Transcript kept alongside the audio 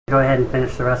go ahead and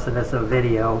finish the rest of this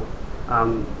video.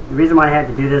 The reason why I had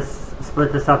to do this,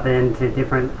 split this up into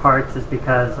different parts, is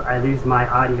because I lose my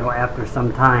audio after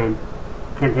some time.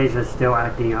 Camtasia is still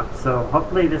acting up, so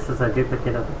hopefully this is a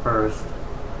duplicate of the first.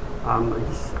 I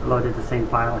just loaded the same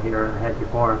file here I had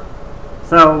before.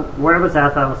 So where I was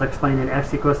at, I was explaining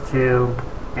x equals 2,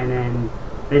 and then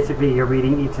basically you're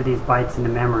reading each of these bytes into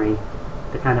memory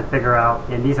to kind of figure out,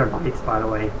 and these are bytes by the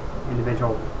way,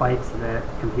 individual bytes of the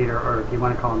computer, or if you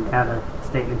want to call them data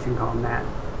statements, you can call them that.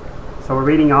 So we're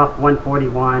reading off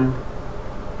 141,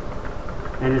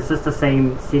 and it's just the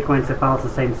same sequence, it follows the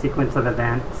same sequence of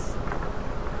events.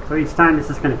 So each time it's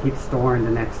just going to keep storing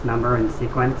the next number in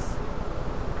sequence.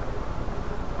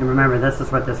 And remember, this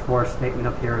is what this for statement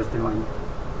up here is doing.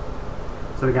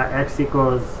 So we got x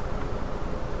equals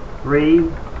 3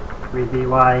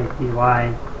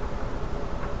 by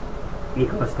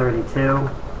equals 32.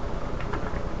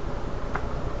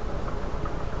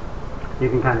 You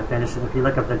can kind of finish it. If you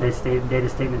look up the data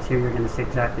statements here, you're going to see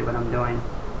exactly what I'm doing.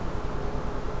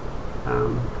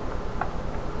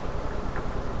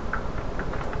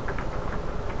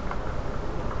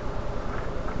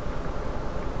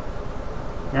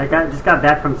 Yeah, I just got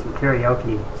back from some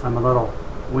karaoke, so I'm a little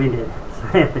winded, so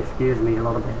you have to excuse me a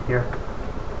little bit here.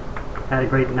 Had a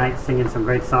great night singing some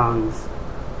great songs.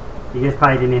 You guys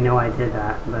probably didn't even know I did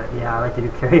that, but yeah, I like to do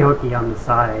karaoke on the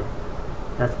side.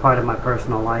 That's part of my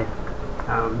personal life.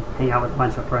 Hang out with a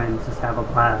bunch of friends, just have a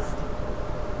blast.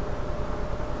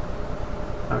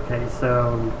 Okay,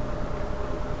 so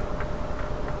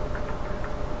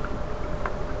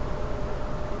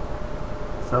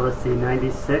let's see,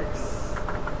 96.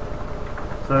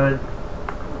 So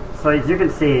as you can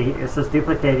see, it's just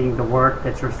duplicating the work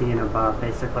that you're seeing above.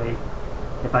 Basically,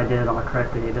 if I did it all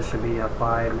correctly, this should be a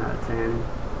 5, not a 10.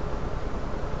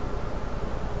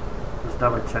 Just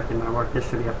double checking my work. This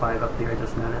should be a 5 up here, I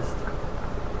just noticed.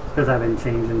 It's because I've been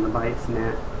changing the bytes in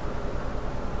that.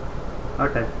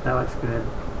 Okay, that looks good.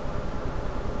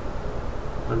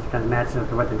 I'm just kind of matching up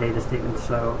to what the data statements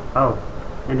show. Oh,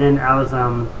 and then I was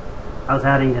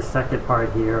adding this second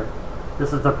part here.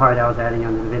 This is the part I was adding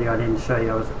on the video I didn't show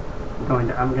you.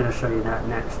 I'm going to show you that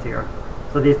next here.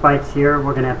 So these bytes here,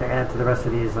 we're going to have to add to the rest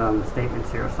of these statements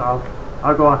here. So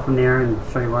I'll go off from there and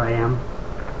show you where I am.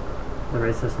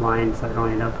 Erase this line so I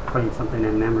don't end up putting something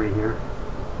in memory here.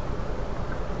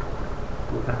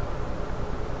 Okay.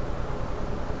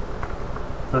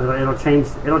 So it'll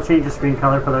change the screen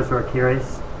color for those who are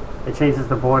curious. It changes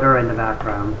the border and the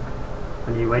background.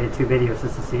 And you waited 2 videos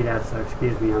just to see that, so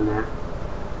excuse me on that.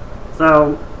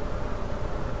 So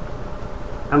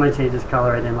I'm going to change this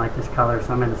color. I didn't like this color,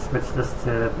 so I'm going to switch this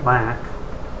to black.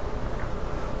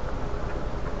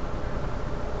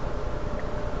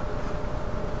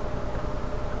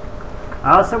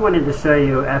 I also wanted to show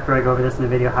you, after I go over this in the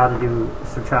video, how to do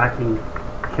subtracting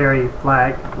carry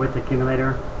flag with the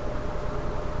accumulator.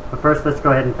 But first, let's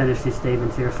go ahead and finish these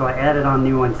statements here. So I added on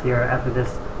new ones here after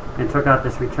this and took out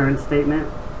this return statement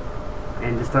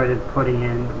and just started putting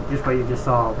in just what you just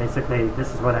saw. Basically,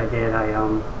 this is what I did.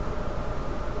 Oh,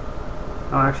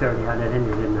 actually, I already had that in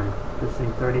here, didn't I? Let's see,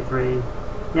 33.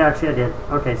 Yeah, actually, I did.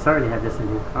 Okay, so I already had this in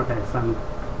here. Okay, so I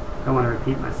don't want to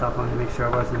repeat myself. I want to make sure I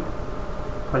wasn't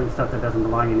putting stuff that doesn't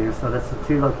belong in here. So that's the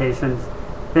 2 locations.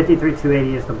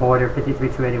 53280 is the border.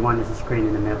 53281 is the screen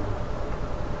in the middle.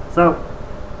 So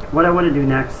what I want to do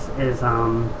next is,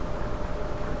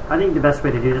 I think the best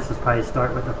way to do this is probably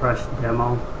start with a fresh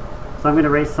demo. So I'm going to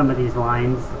erase some of these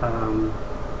lines.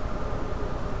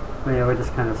 Yeah, we'll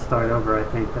just kind of start over. I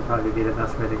think that'd probably be the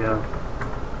best way to go.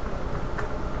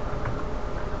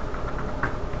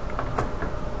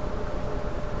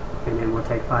 And then we'll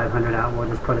take 500 out and we'll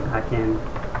just put it back in.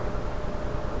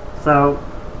 So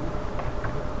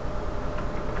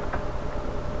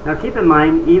now keep in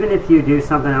mind, even if you do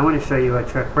something, I want to show you a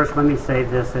trick. First, let me save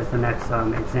this as the next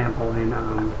example in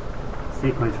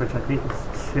sequence, which I think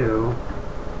is 2.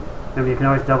 And you can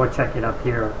always double check it up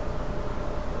here.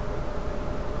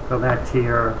 Go back to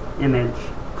your image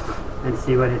and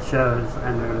see what it shows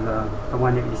under the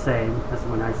one that you saved. That's the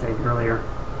one I saved earlier.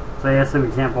 So I have some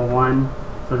example 1.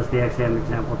 So this will be actually an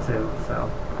example 2. So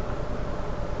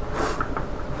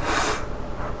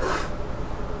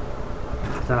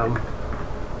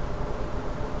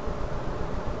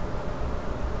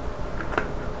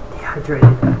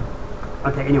dehydrated.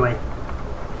 Okay, anyway.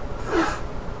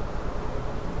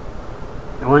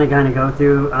 I want to kind of go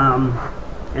through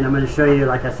and I'm going to show you,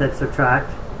 like I said, subtract.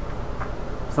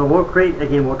 So we'll create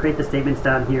the statements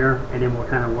down here, and then we'll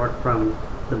kind of work from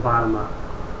the bottom up.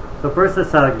 So first,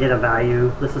 let's get a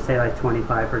value. Let's just say like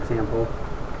 25, for example.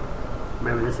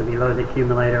 Remember, this would be load the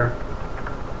accumulator.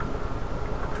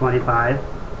 25.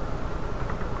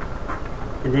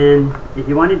 And then if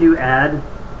you want to do add,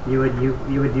 you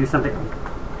would do something,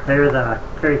 clear the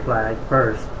carry flag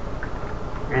first.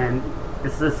 And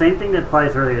it's the same thing that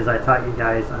applies earlier as I taught you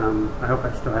guys. I hope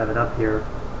I still have it up here.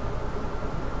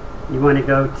 You want to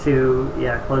go to,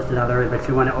 yeah, I closed it out already, but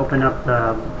you want to open up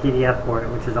the PDF for it,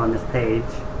 which is on this page,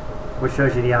 which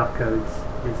shows you the opcodes.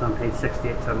 It's on page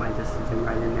 68, so it might just zoom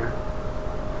right in there.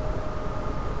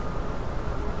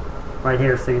 Right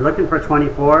here, so you're looking for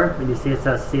 24, and you see it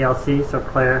says CLC, so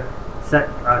clear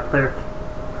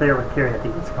with carry, I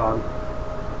think it's called.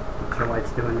 Not sure why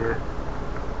it's doing that.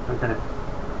 Okay.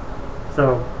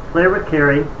 So clear with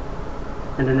carry,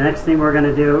 and the next thing we're going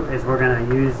to do is we're going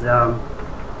to use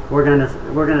we're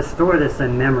going to store this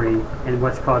in memory in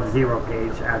what's called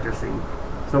zero-page addressing.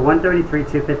 So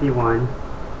 133.251,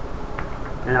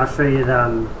 and I'll show you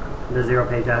the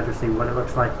zero-page addressing, what it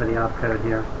looks like for the opcode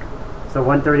here. So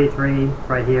 133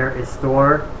 right here is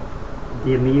store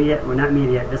the immediate, well not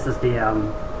immediate, this is the, I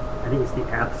think it's the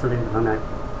absolute, if I'm not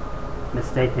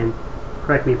mistaken.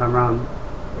 Correct me if I'm wrong.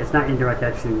 It's not indirect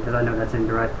addressing because I know that's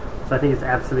indirect. So I think it's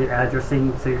absolute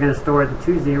addressing. So you're going to store the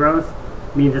 2 zeros,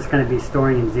 means it's going to be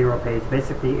storing in zero page.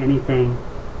 Basically anything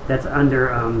that's under,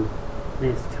 I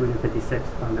think it's 256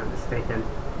 if I'm not mistaken.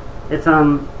 It's,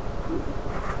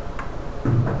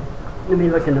 let me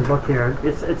look in the book here.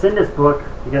 It's in this book.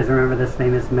 You guys remember this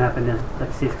famous map in this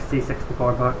like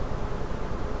C64 book?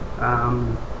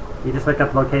 You just look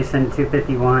up location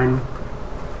 251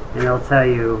 and it'll tell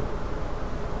you.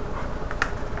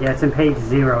 Yeah, it's in page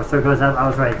 0, so it goes up, I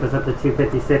was right, it goes up to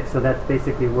 256, so that's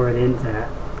basically where it ends at. I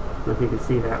don't know if you can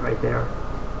see that right there.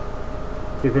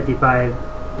 255,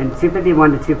 and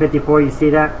 251 to 254, you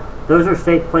see that? Those are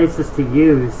safe places to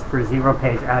use for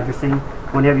zero-page addressing.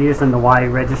 Whenever you're using the Y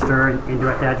register and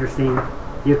indirect addressing,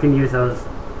 you can use those,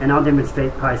 and I'll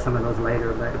demonstrate probably some of those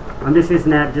later, but I'm just using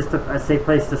that just a safe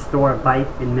place to store a byte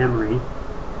in memory,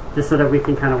 just so that we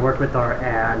can kind of work with our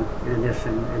add in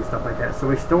addition and stuff like that. So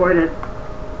we stored it.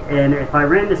 And if I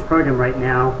ran this program right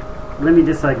now, let me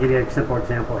just give you a simple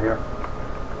example here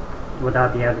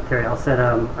without the add with carry. I'll set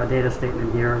a data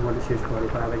statement here. We'll just use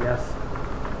 45, I guess.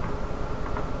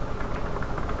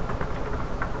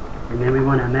 And then we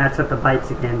want to match up the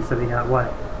bytes again. So we got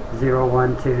what? 0,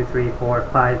 1, 2, 3, 4,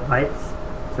 5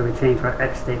 bytes. So we change our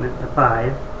X statement to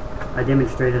 5. I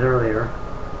demonstrated earlier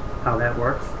how that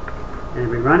works. And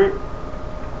we run it.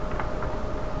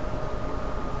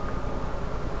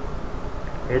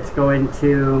 It's going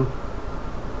to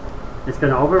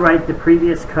overwrite the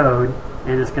previous code,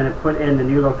 and it's going to put in the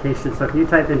new location. So if you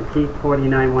type in peak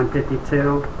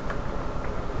 49152,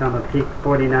 comma peak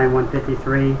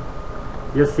 49153,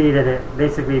 you'll see that it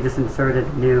basically just inserted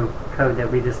the new code that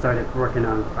we just started working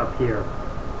on up here.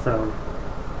 So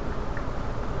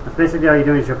that's basically all you're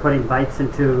doing is you're putting bytes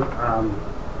into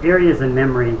areas in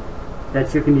memory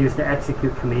that you can use to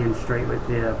execute commands straight with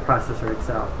the processor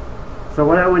itself. So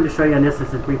what I wanted to show you on this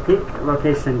is if we peak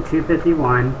location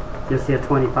 251, you'll see a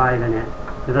 25 in it,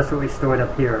 because that's what we stored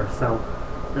up here. So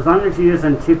as long as you're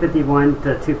using 251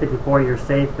 to 254, you're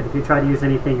safe, but if you try to use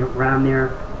anything around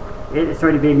there, it's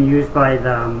already being used by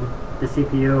the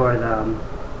CPU or the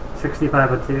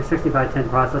 6510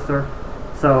 processor,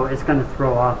 so it's going to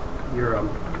throw off your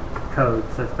code.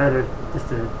 So it's better just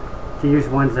to use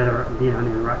ones that are being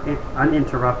uninterrupted,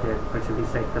 which would be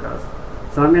safe for those.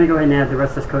 So I'm going to go ahead and add the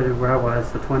rest of this code to where I was.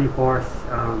 So 24,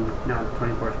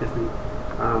 excuse me.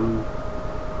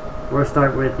 We'll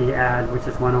start with the add, which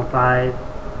is 105.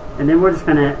 And then we're just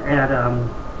going to add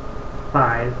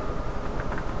 5.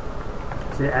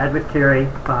 So add with carry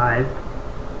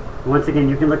 5. Once again,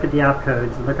 you can look at the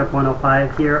opcodes. Look up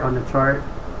 105 here on the chart,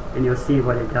 and you'll see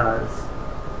what it does.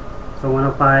 So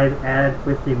 105, add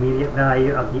with the immediate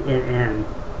value of the NN.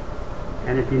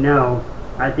 And if you know,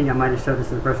 I think I might have showed this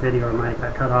in the first video, or it might have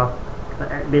got cut off.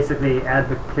 But basically, add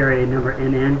with carry number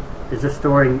NN is just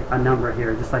storing a number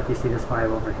here, just like you see this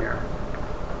 5 over here.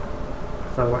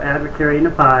 So we'll add with carry into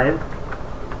 5,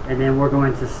 and then we're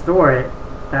going to store it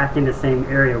back in the same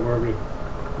area where we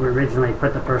originally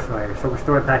put the first value. So we'll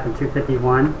store it back in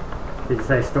 251. So you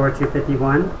say store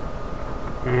 251,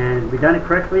 and we've done it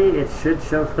correctly. It should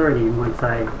show 30 once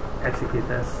I execute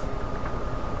this.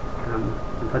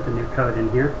 And put the new code in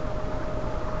here.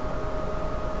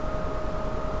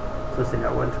 So let's see,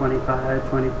 got 125,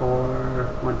 24,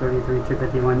 133,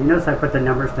 251. You notice I put the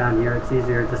numbers down here. It's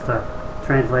easier just to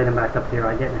translate them back up here.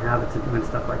 I get in habits of doing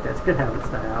stuff like that. It's good habits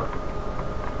to have.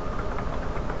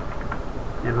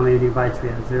 And how many new bytes we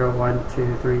have? 0, 1,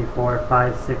 2, 3, 4,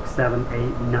 5, 6, 7,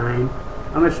 8, 9.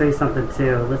 I'm going to show you something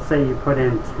too. Let's say you put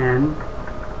in 10,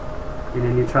 and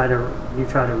then you try to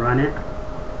run it.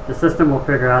 the system will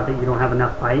figure out that you don't have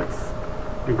enough bytes.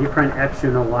 If you print X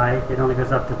and a Y, it only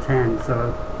goes up to 10.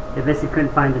 So it basically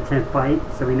couldn't find the 10th byte,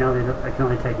 so we know that it can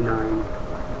only take 9.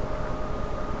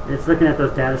 It's looking at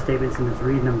those data statements and it's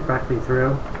reading them directly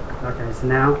through. Okay, so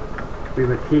now we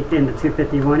would peek into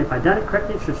 251. If I done it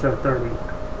correctly, it should show 30.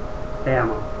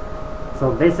 Bam.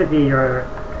 So basically you're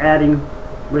adding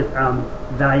with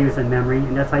values in memory,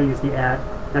 and that's how you use the add.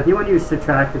 Now if you want to use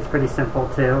subtract, it's pretty simple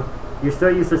too. You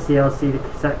still use the CLC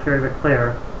to set carry with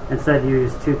clear. Instead you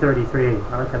use 233.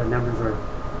 I like how the numbers are,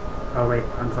 oh wait,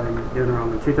 I'm sorry, I'm doing the wrong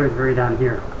one. 233 down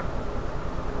here.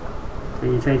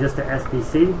 And you change this to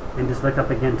SBC, and just look up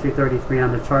again 233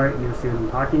 on the chart, and you'll see what I'm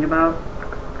talking about.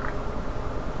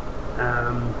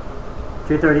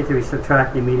 233,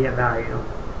 subtract the immediate value.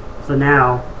 So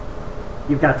now,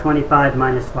 you've got 25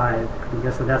 minus 5. And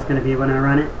guess what that's going to be when I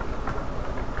run it?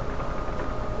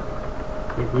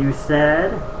 If you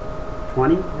said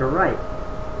 20, you're right.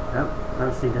 Yep.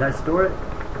 Let's see, did I store it?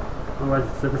 So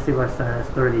let's see what says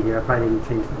 30 here. I probably didn't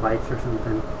change the bytes or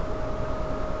something.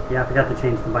 Yeah, I forgot to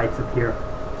change the bytes up here.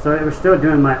 So it was still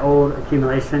doing my old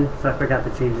accumulation, so I forgot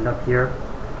to change it up here.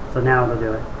 So now it'll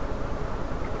do it.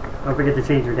 Don't forget to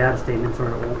change your data statements or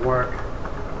it won't work.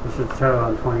 You should show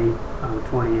on 20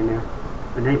 in there.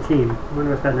 But 19, I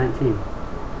wonder what's got 19.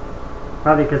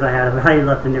 Probably because I had a value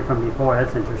left in there from before.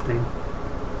 That's interesting.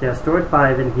 So yeah, stored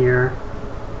 5 in here.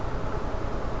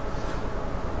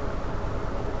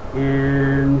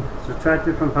 And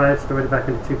subtracted from 5, stored it back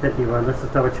into 251. Let's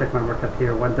just double check my work up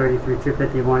here. 133,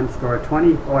 251, store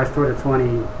 20. Oh, I stored a 20.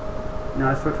 No,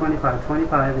 I stored 25.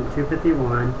 25 and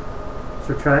 251.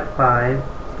 Subtract 5,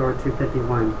 store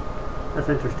 251. That's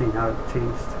interesting how it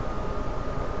changed.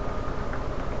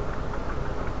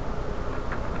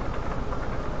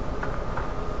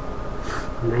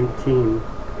 $19.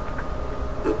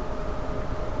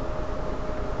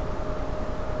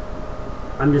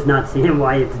 I'm just not seeing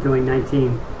why it's doing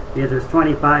 19. Because there's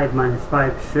 25 minus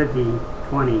 5 should be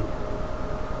 20.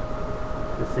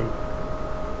 Let's see.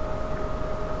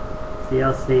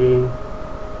 CLC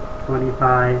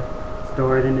 25,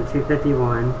 store it into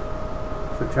 251,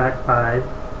 subtract 5,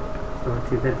 store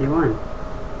 251.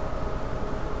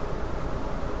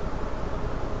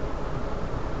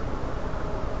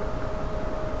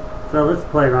 So let's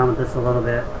play around with this a little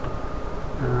bit.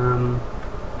 I'm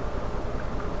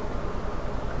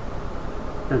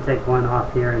going to take one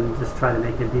off here and just try to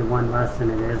make it be one less than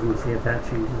it is and see if that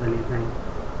changes anything.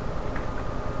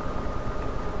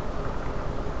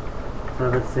 So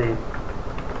let's see.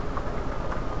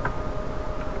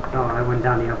 Oh, I went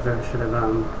down the opposite. I should have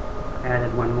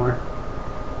added one more.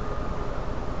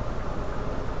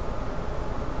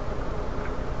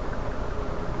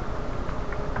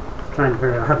 Just trying to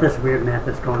figure out this weird math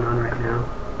that's going on right now.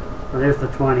 Well, there's the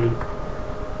 20.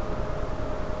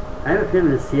 I have a feeling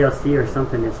the CLC or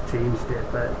something has changed it,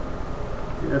 but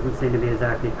it doesn't seem to be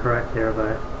exactly correct there,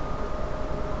 but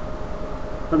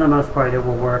for the most part it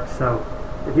will work. So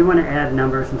if you want to add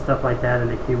numbers and stuff like that in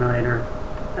the accumulator,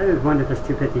 I just wonder if this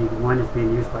 251 is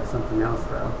being used by something else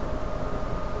though.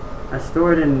 I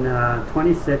stored in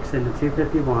 26 into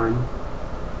 251,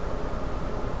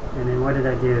 and then what did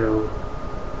I do?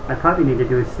 I probably need to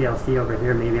do a CLC over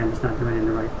here. Maybe I'm just not doing it in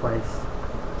the right place.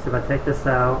 So if I take this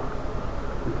out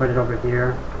and put it over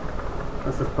here,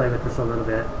 let's just play with this a little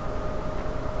bit.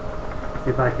 See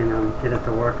if I can get it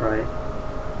to work right.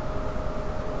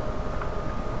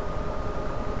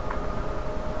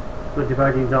 That's what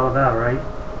debugging is all about, right?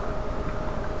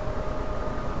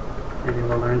 Maybe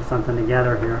we'll learn something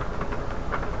together here.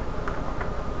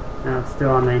 Now it's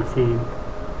still on 19.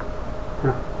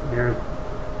 Huh, weird.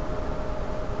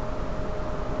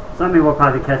 Some of you will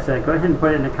probably catch that. Go ahead and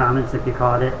put it in the comments if you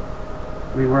caught it.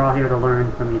 I mean, we're all here to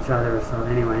learn from each other, so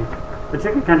anyway. But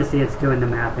you can kind of see it's doing the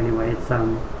math anyway. It's, for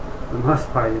the most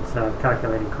part, it's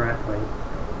calculating correctly.